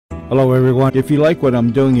Hello, everyone. If you like what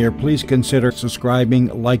I'm doing here, please consider subscribing,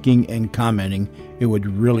 liking, and commenting. It would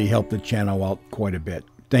really help the channel out quite a bit.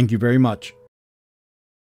 Thank you very much.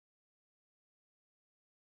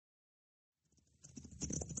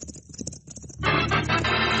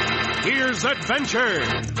 Here's adventure.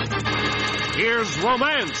 Here's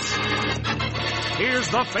romance. Here's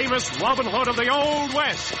the famous Robin Hood of the Old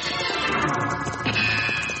West.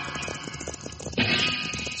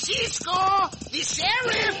 Cisco, the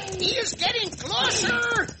sheriff, he is getting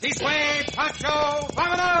closer. This way, Pancho,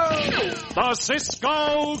 vámonos! The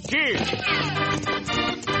Cisco Kid.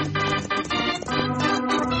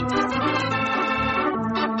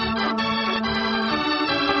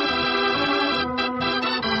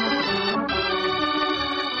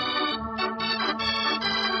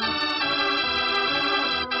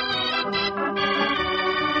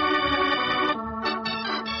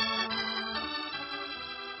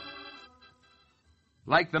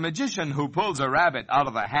 Like the magician who pulls a rabbit out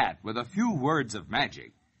of a hat with a few words of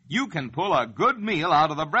magic, you can pull a good meal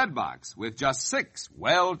out of the bread box with just 6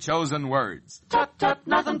 well-chosen words. Tut, tut,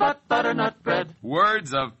 nothing but butternut bread.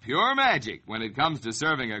 Words of pure magic when it comes to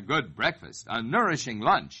serving a good breakfast, a nourishing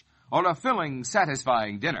lunch, or a filling,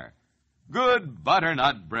 satisfying dinner. Good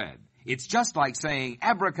butternut bread. It's just like saying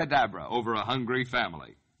abracadabra over a hungry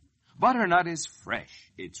family. Butternut is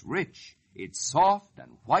fresh, it's rich, it's soft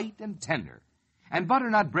and white and tender. And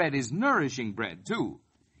butternut bread is nourishing bread, too.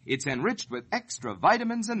 It's enriched with extra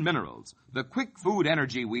vitamins and minerals, the quick food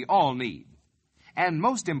energy we all need. And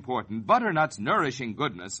most important, butternut's nourishing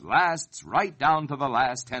goodness lasts right down to the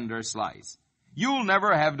last tender slice. You'll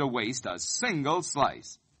never have to waste a single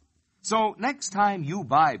slice. So next time you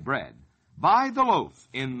buy bread, buy the loaf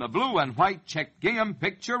in the blue and white checked gingham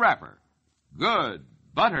picture wrapper. Good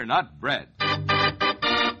butternut bread.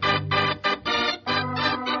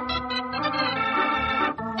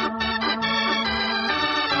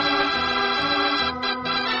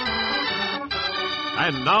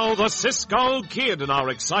 And now the Cisco Kid in our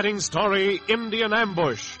exciting story, Indian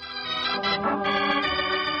Ambush.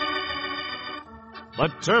 The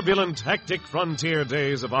turbulent, hectic frontier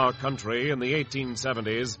days of our country in the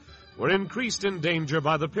 1870s were increased in danger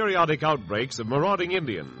by the periodic outbreaks of marauding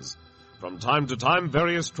Indians. From time to time,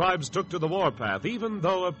 various tribes took to the warpath, even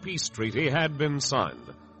though a peace treaty had been signed.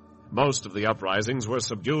 Most of the uprisings were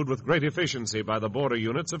subdued with great efficiency by the border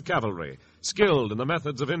units of cavalry, skilled in the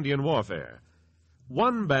methods of Indian warfare.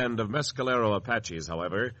 One band of Mescalero Apaches,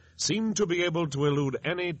 however, seemed to be able to elude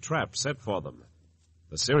any trap set for them.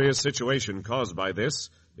 The serious situation caused by this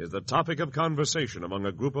is the topic of conversation among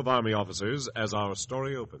a group of Army officers as our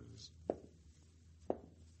story opens.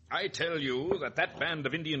 I tell you that band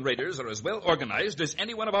of Indian raiders are as well organized as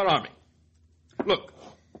any one of our army. Look,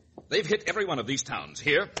 they've hit every one of these towns.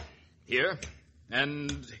 Here,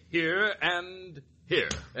 and here, and here.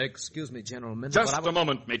 Excuse me, General Minter. Just a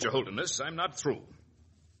moment, Major Holderness. I'm not through.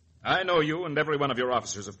 I know you and every one of your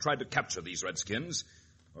officers have tried to capture these redskins,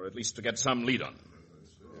 or at least to get some lead on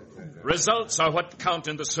them. Results are what count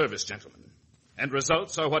in the service, gentlemen. And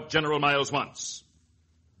results are what General Miles wants.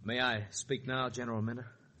 May I speak now, General Minter?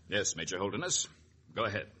 Yes, Major Holderness. Go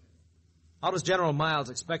ahead. How does General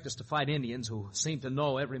Miles expect us to fight Indians who seem to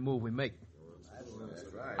know every move we make?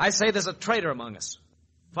 I say there's a traitor among us.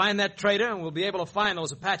 Find that traitor and we'll be able to find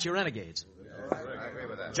those Apache renegades.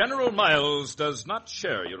 General Miles does not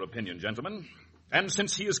share your opinion, gentlemen. And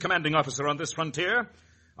since he is commanding officer on this frontier,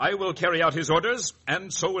 I will carry out his orders,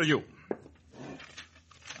 and so will you.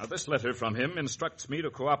 Now, this letter from him instructs me to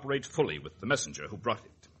cooperate fully with the messenger who brought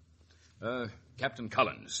it. Captain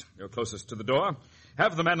Collins, you're closest to the door.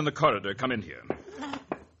 Have the man in the corridor come in here.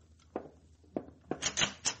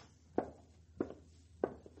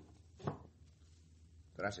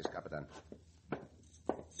 Gracias, Capitan.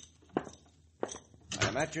 I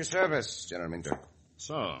am at your service, General Minter.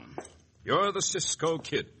 So, you're the Cisco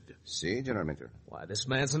Kid. Si, General Minter. Why, this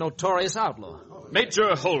man's a notorious outlaw.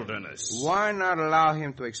 Major Holderness. Why not allow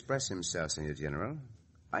him to express himself, Senor General?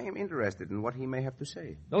 I am interested in what he may have to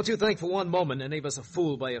say. Don't you think for one moment any of us are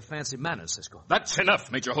fooled by your fancy manners, Cisco? That's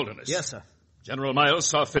enough, Major Holderness. Yes, sir. General Miles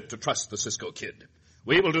saw fit to trust the Cisco Kid.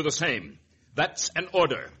 We will do the same. That's an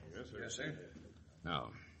order. Yes, sir. Now,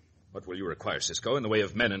 what will you require, Cisco, in the way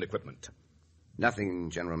of men and equipment? Nothing,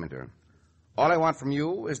 General Minter. All I want from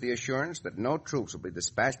you is the assurance that no troops will be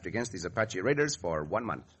dispatched against these Apache raiders for 1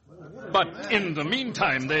 month. But in the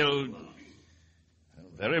meantime, they'll...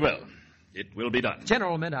 Very well. It will be done.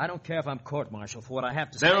 General Minter, I don't care if I'm court-martial for what I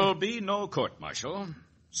have to say. There'll be no court-martial.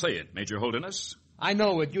 Say it, Major Holderness. I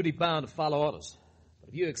know we're duty-bound to follow orders. But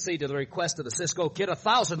if you accede to the request of the Cisco Kid,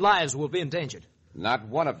 1,000 lives will be endangered. Not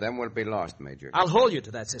one of them will be lost, Major. I'll hold you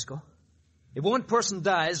to that, Cisco. If one person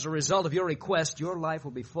dies as a result of your request, your life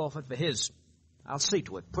will be forfeit for his. I'll see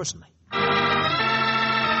to it personally.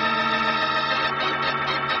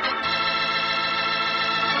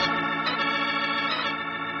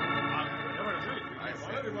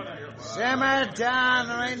 Simmer down.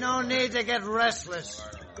 There ain't no need to get restless.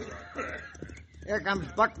 Here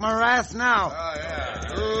comes Buck Morath now. Oh,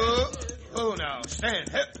 yeah. Who now? Stand.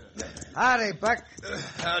 Howdy, Buck.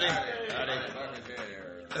 Howdy.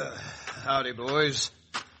 Howdy, boys.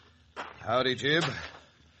 Howdy, Jib.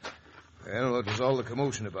 Well, what was all the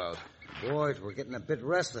commotion about? Boys, we're getting a bit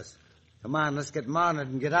restless. Come on, let's get mounted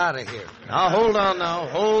and get out of here. Now, hold on now.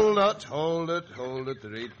 Hold it.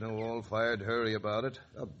 There ain't no all-fired hurry about it.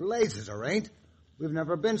 The blazes there ain't. We've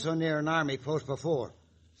never been so near an army post before.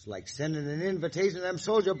 It's like sending an invitation to them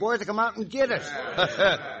soldier boys to come out and get us.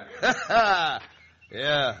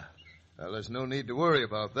 Yeah. Well, there's no need to worry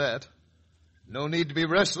about that. No need to be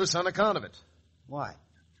restless on account of it. Why?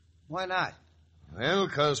 Why not? Well,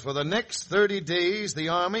 because for the next 30 days, the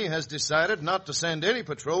Army has decided not to send any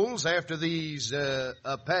patrols after these,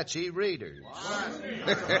 Apache raiders.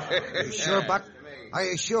 Are you sure, Buck? Are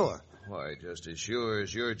you sure? Why, just as sure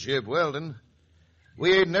as you're Jib Weldon.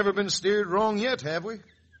 We ain't never been steered wrong yet, have we?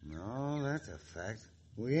 No, that's a fact.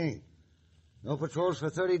 We ain't. No patrols for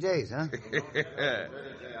 30 days, huh?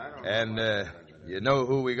 And, you know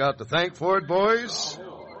who we got to thank for it, boys?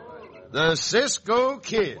 The Cisco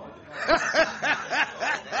Kid.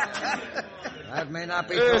 That may not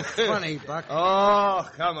be so funny, Buck. Oh,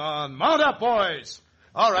 come on. Mount up, boys.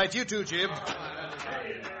 All right, you too, Jib.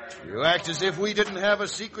 You act as if we didn't have a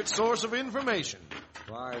secret source of information. As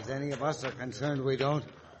far as any of us are concerned, we don't.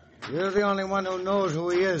 You're the only one who knows who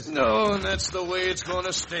he is. No, and that's the way it's going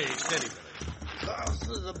to stay. Steady, This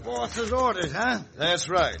is the boss's orders, huh? That's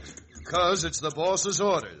right. Because it's the boss's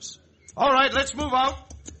orders. All right, let's move out.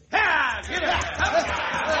 I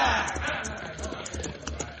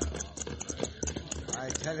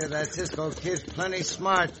tell you, that Cisco kid's plenty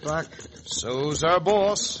smart, Buck. So's our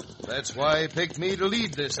boss. That's why he picked me to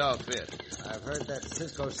lead this outfit. I've heard that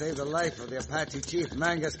Cisco saved the life of the Apache chief,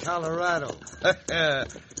 Mangus, Colorado. Yeah,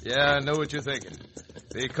 I know what you're thinking.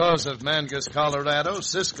 Because of Mangus, Colorado,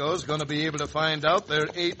 Cisco's going to be able to find out there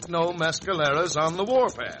ain't no mescaleras on the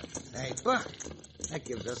warpath. Hey, Buck, that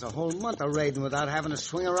gives us a whole month of raiding without having to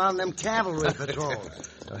swing around them cavalry patrols.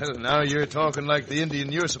 Well, now you're talking like the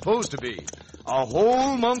Indian you're supposed to be. A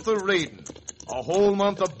whole month of raiding. A whole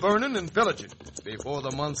month of burning and pillaging. Before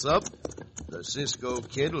the month's up, the Cisco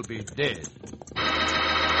Kid will be dead.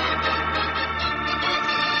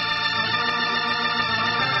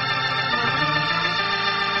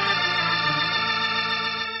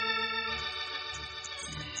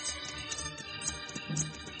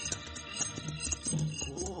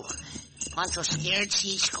 Pancho scared,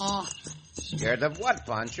 Cisco? Scared of what,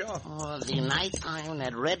 Pancho? Oh, the nighttime,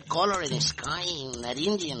 that red color in the sky, and that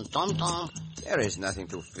Indian tom-tom. There is nothing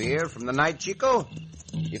to fear from the night, Chico.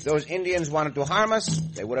 If those Indians wanted to harm us,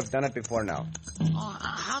 they would have done it before now. Oh,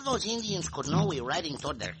 how those Indians could know we're riding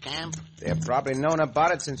toward their camp? They have probably known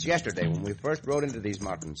about it since yesterday when we first rode into these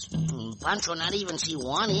mountains. Pancho not even see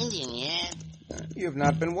one Indian yet. You've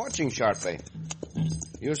not been watching sharply.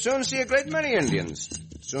 You'll soon see a great many Indians.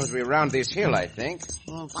 As soon as we round this hill, I think.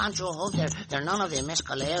 Pancho, hope they're none of the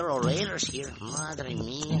Mescalero raiders here. Madre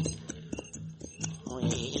mia.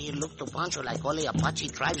 It looked to Pancho like all the Apache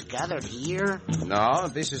tribes gathered here. No,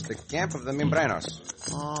 this is the camp of the Membranos.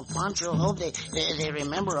 Oh, Pancho, hope they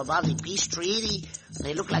remember about the peace treaty.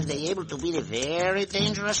 They look like they're able to be the very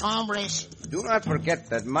dangerous hombres. Do not forget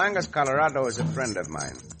that Mangus, Colorado is a friend of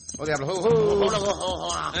mine. Oh, Diablo,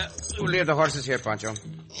 Hold on. We'll leave the horses here, Pancho.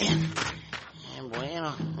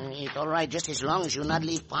 Bueno, it's all right just as long as you not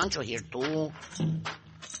leave Pancho here, too.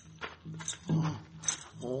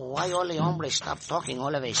 Why all the hombres stop talking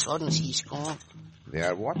all of a sudden, Cisco? They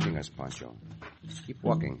are watching us, Pancho. Keep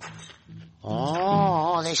walking.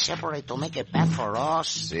 Oh, they separate to make a path for us.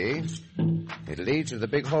 See? It leads to the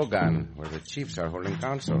big hogan, where the chiefs are holding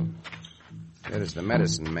council. There is the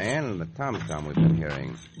medicine man and the tom-tom we've been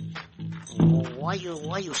hearing. Why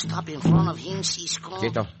you stop in front of him, Cisco?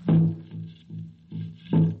 Quito.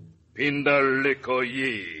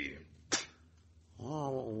 Pindalikoyi.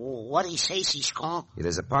 Oh, what he say, Cisco? It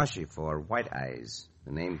is Apache for white eyes,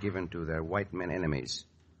 the name given to their white men enemies.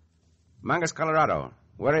 Mangus, Colorado,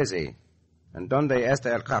 where is he? And donde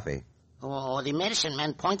está el café? Oh, the medicine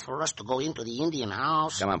man point for us to go into the Indian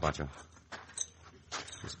house. Come on, Pancho.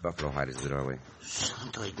 This buffalo hide is the doorway.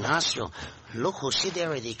 Santo Ignacio, look who sit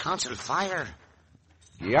there at the council fire.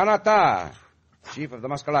 Yanata, chief of the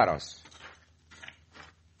Mascalaros.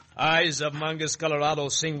 Eyes of Mangus Colorado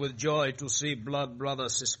sing with joy to see blood brother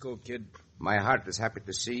Cisco Kid. My heart is happy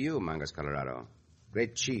to see you, Mangus Colorado,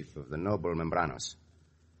 great chief of the noble Membranos.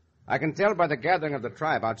 I can tell by the gathering of the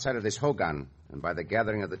tribe outside of this hogan and by the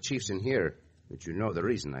gathering of the chiefs in here that you know the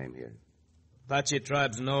reason I am here. Apache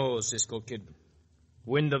tribes know, Cisco Kid.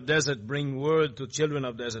 Wind of desert bring word to children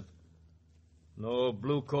of desert. No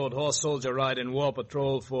blue-coat horse soldier ride in war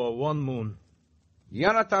patrol for 1 moon.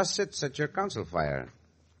 Yonata sits at your council fire.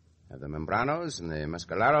 Have the Membranos and the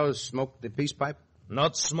Mescaleros smoked the peace pipe?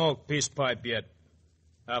 Not smoke peace pipe yet.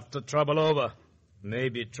 After trouble over,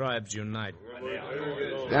 maybe tribes unite.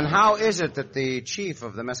 Then how is it that the chief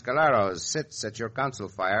of the Mescaleros sits at your council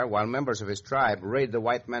fire while members of his tribe raid the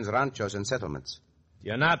white man's ranchos and settlements?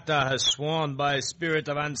 Yanata has sworn by spirit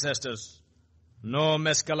of ancestors. No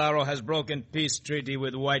Mescalero has broken peace treaty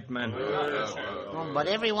with white men. But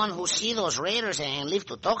everyone who see those raiders and live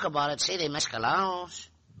to talk about it say they Mescaleros.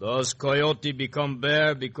 Does coyote become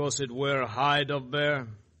bear because it wear hide of bear?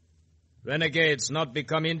 Renegades not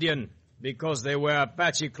become Indian because they wear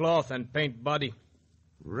Apache cloth and paint body.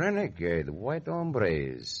 Renegade white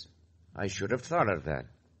hombres. I should have thought of that.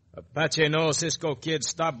 Apache know Cisco Kid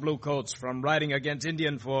stop bluecoats from riding against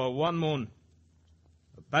Indian for 1 moon.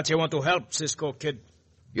 Apache want to help Cisco Kid.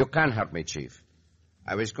 You can help me, Chief.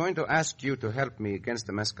 I was going to ask you to help me against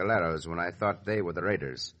the Mescaleros when I thought they were the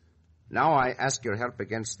raiders. Now I ask your help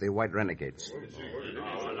against the white renegades.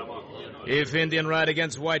 If Indian ride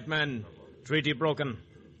against white man, treaty broken.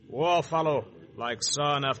 War follow, like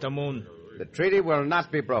sun after moon. The treaty will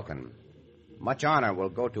not be broken. Much honor will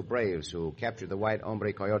go to braves who capture the white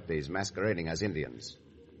hombre coyotes masquerading as Indians.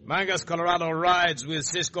 Mangus Colorado rides with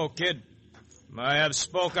Cisco Kid. I have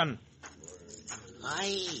spoken.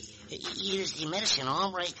 Here's the medicine,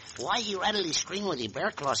 hombre. Why he readily scream with the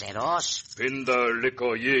bear claws at us? Pinder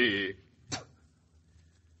liko ye.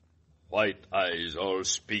 White eyes all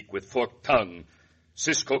speak with forked tongue.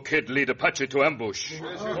 Cisco Kid lead Apache to ambush.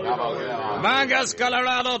 Mangus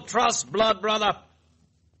Colorado trust blood brother.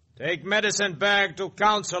 Take medicine bag to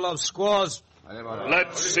council of squaws.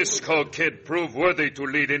 Let Cisco Kid prove worthy to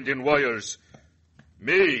lead Indian warriors.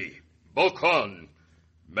 Me, Bokon,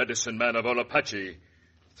 medicine man of all Apache,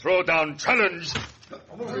 throw down challenge.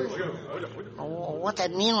 What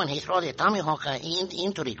that mean when he throw the tomahawk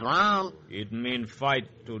into the ground? It mean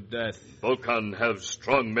fight to death. Bokon have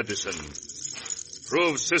strong medicine.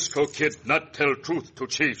 Prove Cisco Kid not tell truth to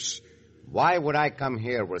chiefs. Why would I come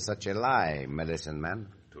here with such a lie, medicine man?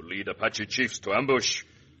 To lead Apache chiefs to ambush.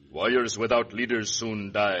 Warriors without leaders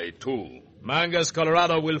soon die, too. Mangus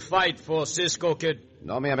Colorado will fight for Cisco Kid.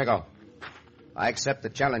 No, mi amigo. I accept the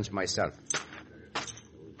challenge myself.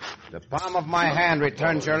 The palm of my hand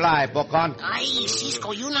returns your lie, Bokon. Aye,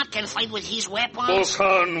 Cisco, you not can fight with his weapons.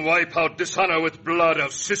 Bokon wipe out dishonor with blood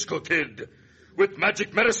of Cisco Kid. With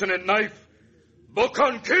magic medicine and knife.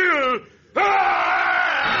 Bokon kill!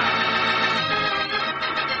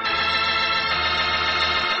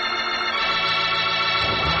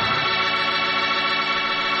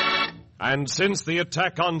 And since the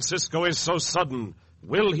attack on Cisco is so sudden,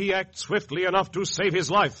 will he act swiftly enough to save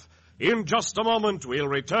his life? In just a moment, we'll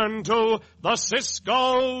return to the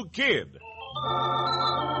Cisco Kid.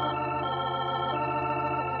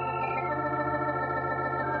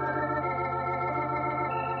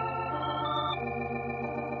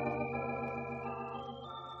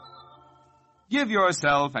 Give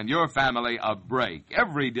yourself and your family a break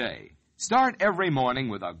every day. Start every morning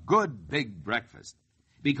with a good big breakfast.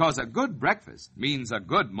 Because a good breakfast means a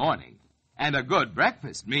good morning. And a good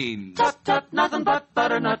breakfast means... Tut, tut, nothing but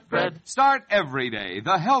butternut bread. Start every day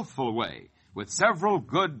the healthful way with several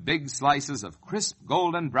good big slices of crisp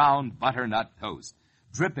golden brown butternut toast,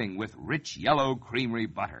 dripping with rich yellow creamery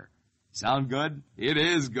butter. Sound good? It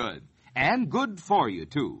is good. And good for you,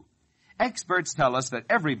 too. Experts tell us that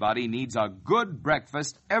everybody needs a good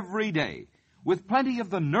breakfast every day with plenty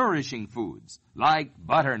of the nourishing foods like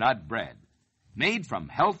butternut bread, made from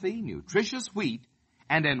healthy, nutritious wheat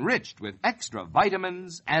and enriched with extra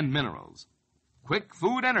vitamins and minerals. Quick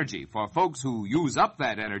food energy for folks who use up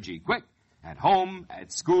that energy quick at home,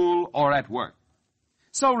 at school, or at work.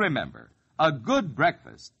 So remember, a good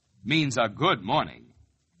breakfast means a good morning.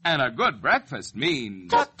 And a good breakfast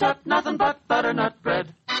means... Tut, tut, nothing but butternut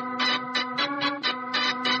bread.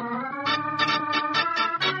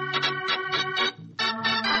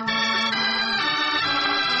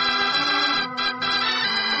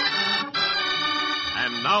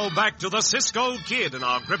 Now back to the Cisco Kid in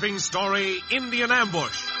our gripping story, Indian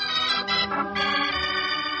Ambush.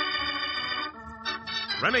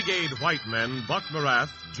 Renegade white men Buck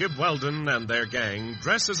Marath, Jib Weldon, and their gang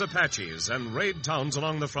dress as Apaches and raid towns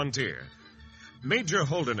along the frontier. Major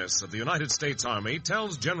Holderness of the United States Army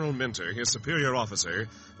tells General Minter, his superior officer,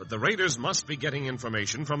 that the raiders must be getting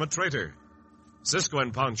information from a traitor. Cisco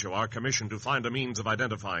and Pancho are commissioned to find a means of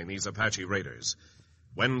identifying these Apache raiders.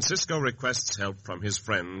 When Cisco requests help from his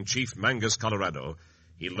friend, Chief Mangus Colorado,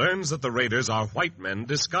 he learns that the raiders are white men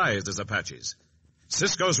disguised as Apaches.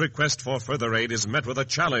 Cisco's request for further aid is met with a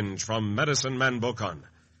challenge from Medicine Man Bocan.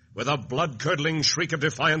 With a blood-curdling shriek of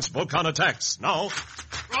defiance, Bocan attacks. Now...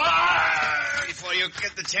 Before you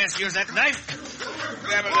get the chance to use that knife,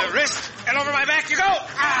 grab him the wrist, and over my back you go!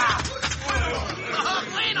 Oh,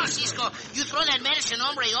 bueno, Cisco. You throw that medicine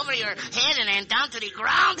hombre over your head and then down to the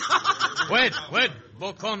ground. Wait.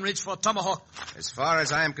 Bocan reach for tomahawk. As far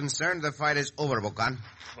as I am concerned, the fight is over, Bocan.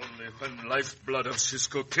 Only when lifeblood of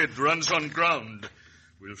Cisco Kid runs on ground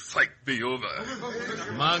will fight be over.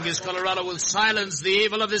 Mangus Colorado will silence the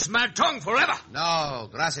evil of this mad tongue forever. No,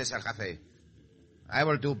 gracias, El Jefe. I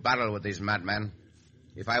will do battle with these madmen.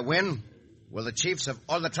 If I win, will the chiefs of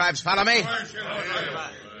all the tribes follow me?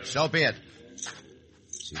 So be it.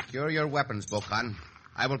 Secure your weapons, Bocan.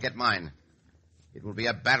 I will get mine. It will be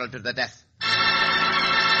a battle to the death.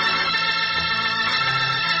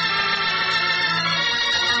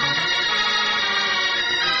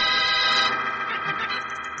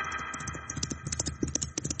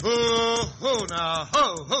 Ho, now.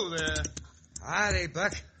 Ho there. Howdy,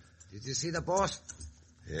 Buck. Did you see the boss?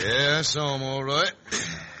 Yeah, I saw him all right.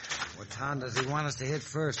 What town does he want us to hit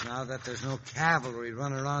first now that there's no cavalry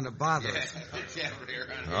running around to bother us?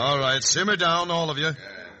 All right, simmer down, all of you.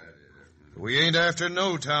 We ain't after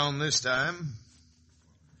no town this time.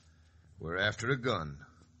 We're after a gun.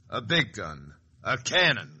 A big gun. A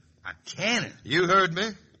cannon. A cannon? You heard me.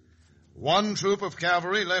 One troop of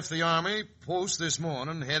cavalry left the army post this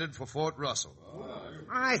morning, headed for Fort Russell.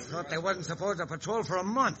 I thought they wasn't supposed to patrol for a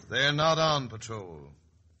month. They're not on patrol.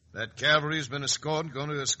 That cavalry's been going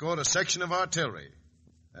to escort a section of artillery.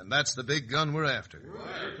 And that's the big gun we're after.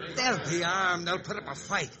 They'll be armed. They'll put up a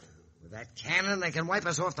fight. With that cannon, they can wipe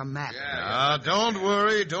us off the map. Don't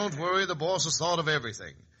worry. The boss has thought of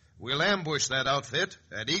everything. We'll ambush that outfit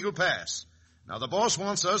at Eagle Pass. Now, the boss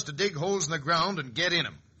wants us to dig holes in the ground and get in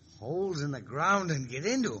them. Holes in the ground and get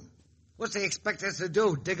into them? What's he expect us to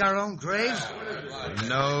do, dig our own graves?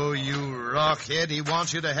 No, you rockhead. He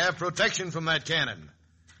wants you to have protection from that cannon.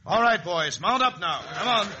 All right, boys, mount up now. Come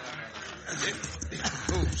on.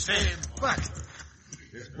 Stand. Buck,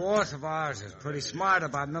 this boss of ours is pretty smart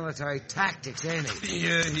about military tactics, ain't he?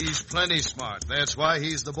 Yeah, he's plenty smart. That's why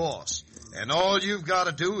he's the boss. And all you've got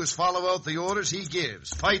to do is follow out the orders he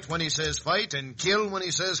gives. Fight when he says fight and kill when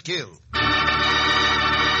he says kill.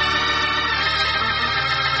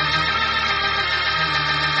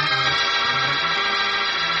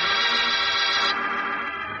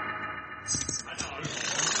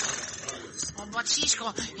 But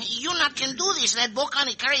Cisco, you not can do this. That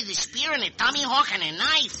Bocan carry the spear and a tomahawk and a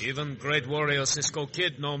knife. Even great warrior Cisco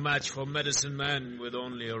Kid no match for medicine man with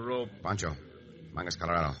only a rope. Pancho, Mangus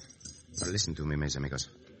Colorado. Now listen to me, mis amigos.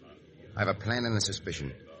 I have a plan and a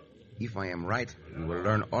suspicion. If I am right, we will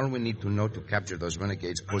learn all we need to know to capture those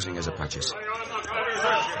renegades posing as Apaches.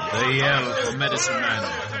 They yell for medicine man.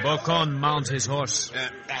 Bocan mount his horse.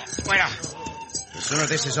 Wait up. The sooner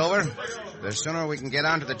this is over, the sooner we can get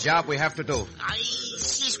on to the job we have to do.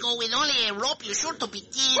 Cisco, with only a rope, you're sure to be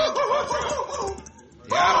killed.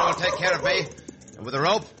 Diablo will take care of me. And with the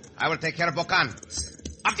rope, I will take care of Bocan.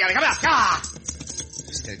 Up, Diablo, come out.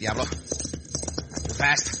 Steady, Diablo. Not too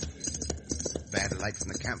fast. Bad light from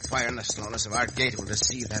the campfire and the slowness of our gait will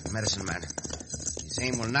deceive that medicine man. His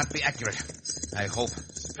aim will not be accurate. I hope.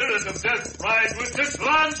 Spirit of death, ride with this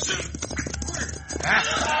lance.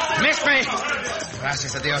 Missed me!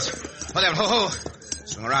 Gracias a Dios. Oh, Diablo, ho, ho.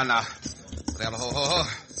 Swing around now. Oh, Diablo, ho, ho, ho.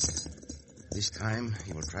 This time,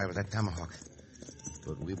 he will try with that tomahawk.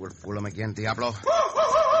 But we will fool him again, Diablo.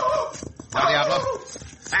 Now, Diablo.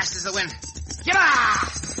 Fast as the wind.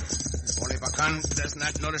 Only Bocan does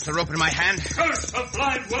not notice the rope in my hand. Curse the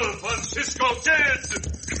blind wolf on Cisco dead!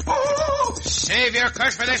 Save your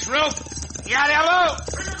curse for this rope. Ya, Diablo!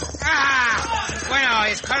 Bueno,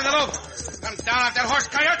 he's cut the rope. Come down off that horse,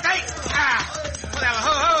 coyote!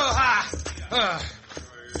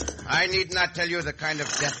 I need not tell you the kind of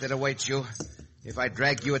death that awaits you if I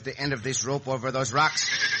drag you at the end of this rope over those rocks.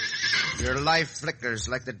 Your life flickers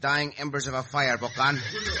like the dying embers of a fire, Bocan.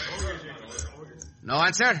 No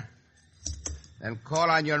answer? Then call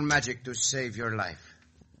on your magic to save your life.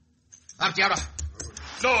 Up, Diablo!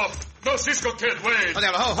 No, Cisco Kid, wait! Oh,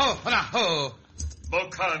 Diablo, ho!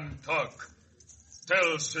 Bocan, talk.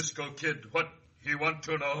 Tell Cisco Kid what he want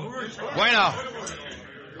to know. Bueno.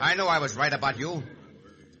 I know I was right about you.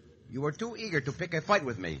 You were too eager to pick a fight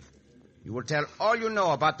with me. You will tell all you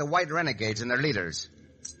know about the white renegades and their leaders.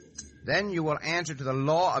 Then you will answer to the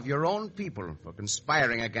law of your own people for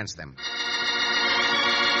conspiring against them.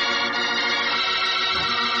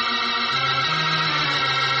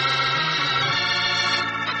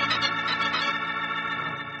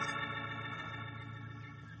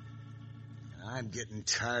 I'm getting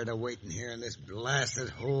tired of waiting here in this blasted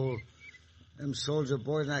hole. Them soldier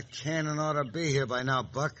boys and that cannon ought to be here by now,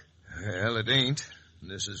 Buck. Well, it ain't.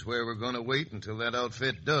 This is where we're going to wait until that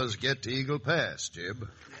outfit does get to Eagle Pass, Jib.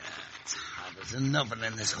 There's enough of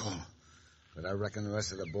them in this hole. But I reckon the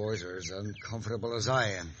rest of the boys are as uncomfortable as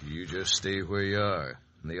I am. You just stay where you are.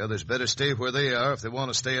 And the others better stay where they are if they want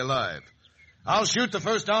to stay alive. I'll shoot the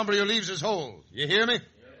first hombre who leaves his hole. You hear me?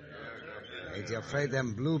 Ain't you afraid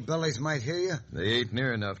them blue bellies might hear you? They ain't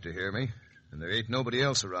near enough to hear me. And there ain't nobody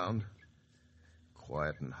else around.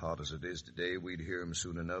 Quiet and hot as it is today, we'd hear 'em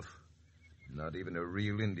soon enough. Not even a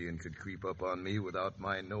real Indian could creep up on me without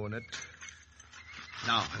my knowing it.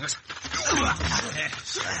 Now,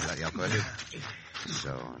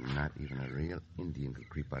 so, not even a real Indian could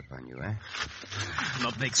creep up on you, eh?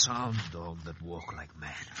 No big sound, dog, that walk like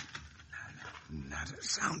man. Not a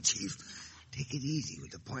sound, Chief. Take it easy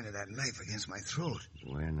with the point of that knife against my throat.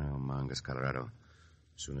 Bueno, Mangas, Colorado.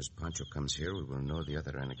 As soon as Pancho comes here, we will know the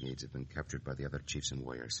other renegades have been captured by the other chiefs and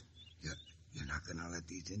warriors. You're not going to let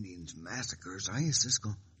these Indians massacre us, are you,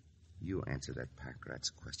 Cisco? You answer that pack rat's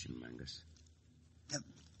question, Mangus.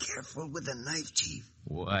 Careful with the knife, Chief.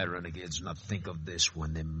 Why renegades not think of this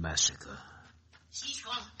when they massacre?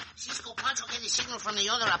 Cisco, Pancho get a signal from the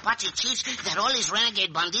other Apache chiefs that all his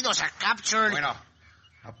renegade bandidos are captured. Bueno,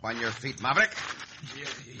 up on your feet, Maverick.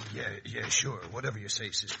 Yeah, sure. Whatever you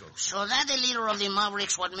say, Cisco. So that the leader of the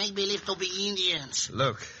Mavericks what make believe to be Indians.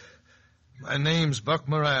 Look, my name's Buck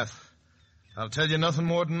Morath. I'll tell you nothing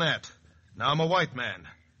more than that. Now, I'm a white man,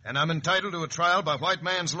 and I'm entitled to a trial by white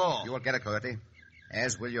man's law. You will get a coyote,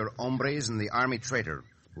 as will your hombres and the army traitor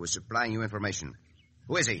who is supplying you information.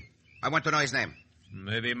 Who is he? I want to know his name.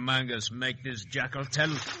 Maybe Mangus make this jackal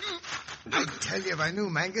tell. I'd tell you if I knew,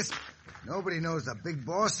 Mangus. Nobody knows the big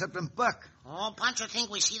boss except him Buck. Oh, Pancho think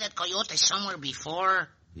we see that coyote somewhere before.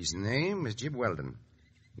 His name is Jib Weldon.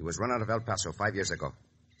 He was run out of El Paso 5 years ago.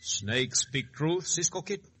 Snake speak truth, Cisco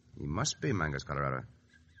Kid? He must be, Mangus, Colorado.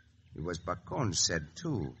 It was Bacon said,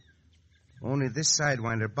 too. Only this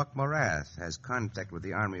sidewinder, Buck Morath, has contact with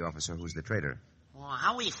the army officer who's the traitor. Well,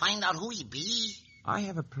 how we find out who he be? I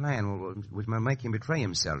have a plan which might make him betray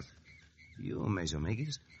himself. You,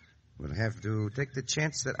 Mesomegis, will have to take the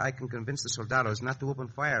chance that I can convince the soldados not to open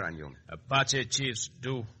fire on you. Apache chiefs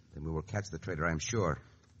do. Then we will catch the traitor, I'm sure,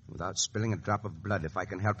 without spilling a drop of blood if I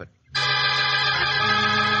can help it.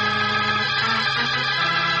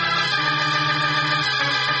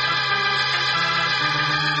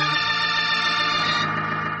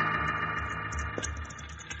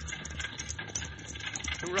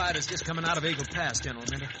 Two riders just coming out of Eagle Pass, General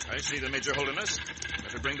Minter. I see the Major Holiness.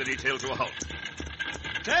 Better bring the detail to a halt.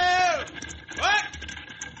 Tail! What?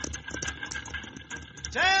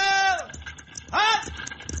 Tail! Hot!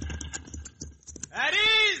 At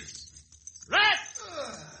ease! Rest!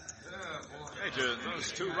 Major,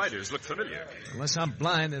 those two riders look familiar. Unless I'm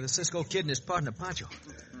blind, they're the Cisco Kid and his partner, Pancho.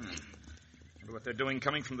 Wonder what they're doing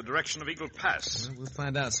coming from the direction of Eagle Pass. Well, we'll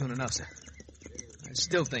find out soon enough, sir. I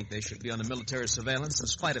still think they should be under military surveillance in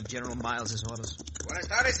spite of General Miles' orders. Buenas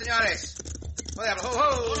tardes, senores.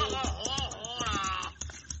 Ho!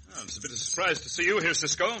 I'm just a bit surprised to see you here,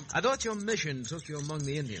 Cisco. I thought your mission took you among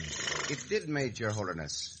the Indians. It did, Major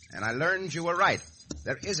Holiness, and I learned you were right.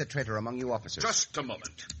 There is a traitor among you officers. Just a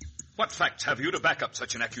moment. What facts have you to back up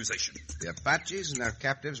such an accusation? The Apaches and their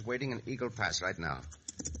captives waiting in Eagle Pass right now.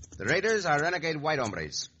 The raiders are renegade white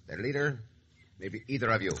hombres. Their leader may be either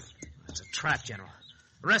of you. It's a trap, General.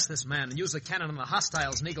 Arrest this man and use the cannon on the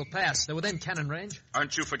hostiles in Eagle Pass. They're within cannon range.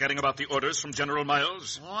 Aren't you forgetting about the orders from General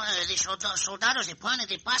Miles? Oh, the soldados, they pointed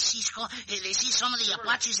the pass, Cisco. They see some of the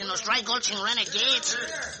Apaches and those dry-gulching renegades.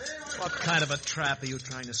 What kind of a trap are you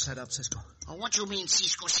trying to set up, Cisco? Oh, what you mean,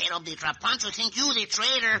 Cisco set up the trap? Pancho think you the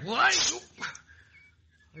traitor. What?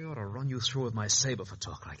 I ought to run you through with my saber for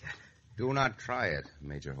talk like that. Do not try it,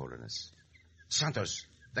 Major Holiness. Santos,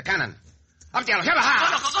 the cannon. Up there, Get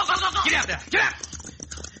out there. Get out!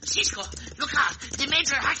 Cisco, look out. The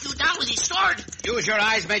Major hacked you down with his sword. Use your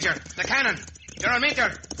eyes, Major. The cannon. You're on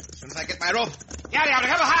meter. As soon as I get my rope.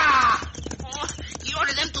 Oh, he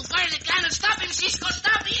ordered them to fire the cannon. Stop him, Cisco,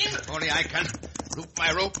 stop him. Only I can loop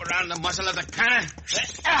my rope around the muzzle of the cannon.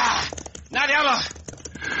 Now, Diablo.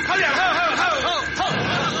 Hurry up!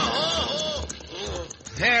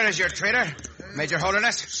 There is your traitor, Major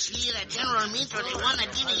Holiness. See, the General Minter, they want to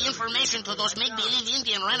give the information to those make-believe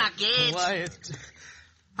Indian renegades. Why,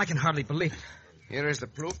 I can hardly believe it. Here is the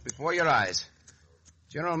proof before your eyes.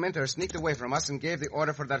 General Minter sneaked away from us and gave the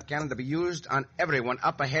order for that cannon to be used on everyone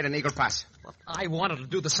up ahead in Eagle Pass. Well, I wanted to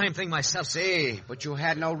do the same thing myself. See, but you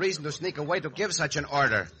had no reason to sneak away to give such an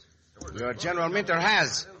order. Your General Minter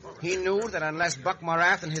has. He knew that unless Buck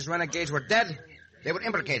Morath and his renegades were dead, they would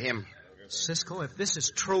implicate him. Cisco, if this is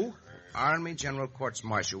true... Army General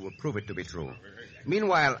Courts-Martial will prove it to be true.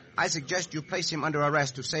 Meanwhile, I suggest you place him under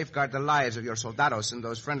arrest to safeguard the lives of your soldados and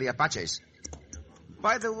those friendly Apaches.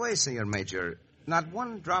 By the way, Senor Major, not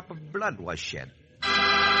one drop of blood was shed.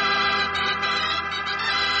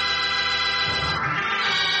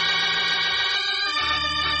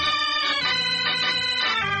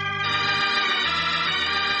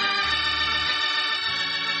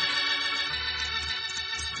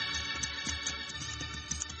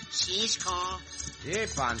 Cisco. Yeah,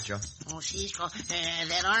 Pancho. Oh, Cisco,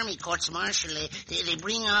 that army courts-martial, they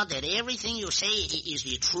bring out that everything you say is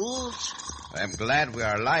the truth. I'm glad we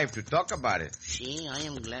are alive to talk about it. See, I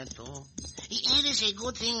am glad too. It is a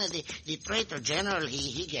good thing that the traitor general,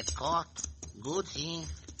 he get caught. Good thing.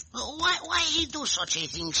 Why he do such a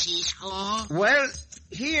thing, Cisco? Well,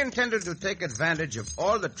 he intended to take advantage of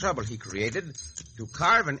all the trouble he created to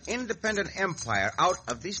carve an independent empire out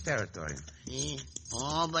of this territory. Yeah.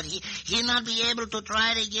 Oh, but he not be able to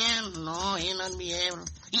try it again. No, he not be able.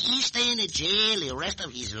 He stay in the jail the rest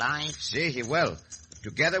of his life. See, he will.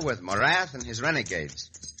 Together with Morath and his renegades.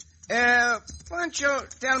 Pancho,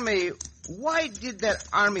 tell me, why did that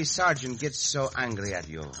army sergeant get so angry at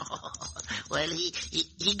you? Well, he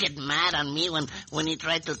get mad on me when he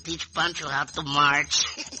tried to teach Pancho how to march.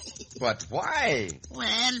 But why?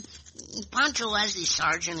 Well, Pancho as the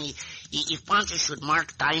sergeant, if Pancho should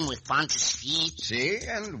mark time with Pancho's feet. See,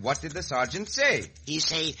 and what did the sergeant say? He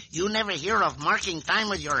say, you never hear of marking time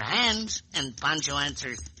with your hands. And Pancho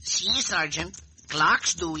answered, see, Sergeant,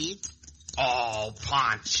 clocks do it. Oh,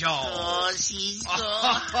 Pancho. Oh, Cisco.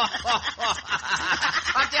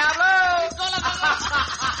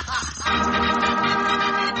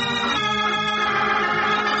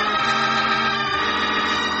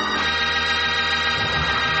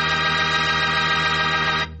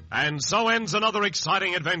 And so ends another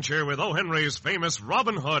exciting adventure with O. Henry's famous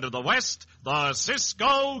Robin Hood of the West, the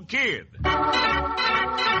Cisco Kid.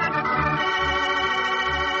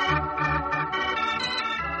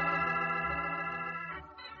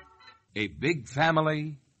 A big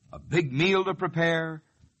family, a big meal to prepare,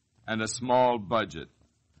 and a small budget.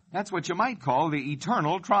 That's what you might call the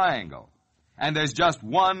eternal triangle. And there's just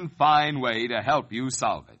one fine way to help you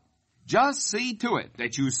solve it. Just see to it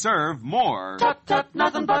that you serve more... Tut, tut,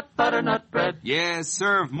 nothing but butternut bread. Yes,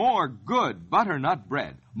 serve more good butternut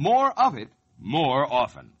bread. More of it, more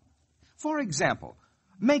often. For example,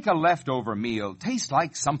 make a leftover meal taste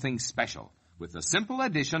like something special with the simple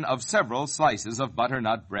addition of several slices of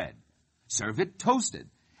butternut bread. Serve it toasted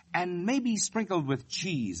and maybe sprinkled with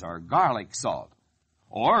cheese or garlic salt.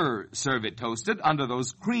 Or serve it toasted under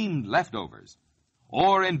those creamed leftovers.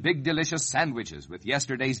 Or in big delicious sandwiches with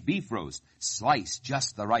yesterday's beef roast, sliced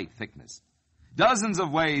just the right thickness. Dozens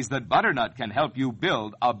of ways that butternut can help you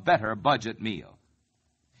build a better budget meal.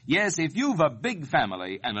 Yes, if you've a big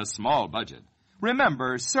family and a small budget,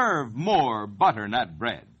 remember, serve more butternut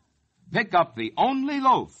bread. Pick up the only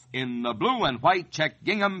loaf in the blue and white check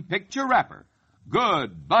gingham picture wrapper.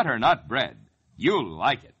 Good butternut bread. You'll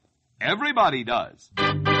like it. Everybody does.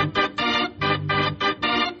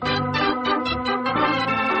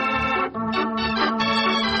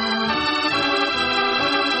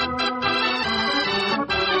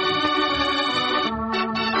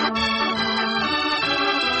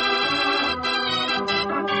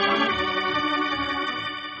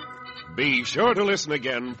 Be sure to listen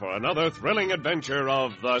again for another thrilling adventure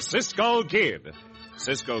of the Cisco Kid.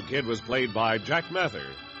 Cisco Kid was played by Jack Mather,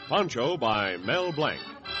 Pancho by Mel Blanc.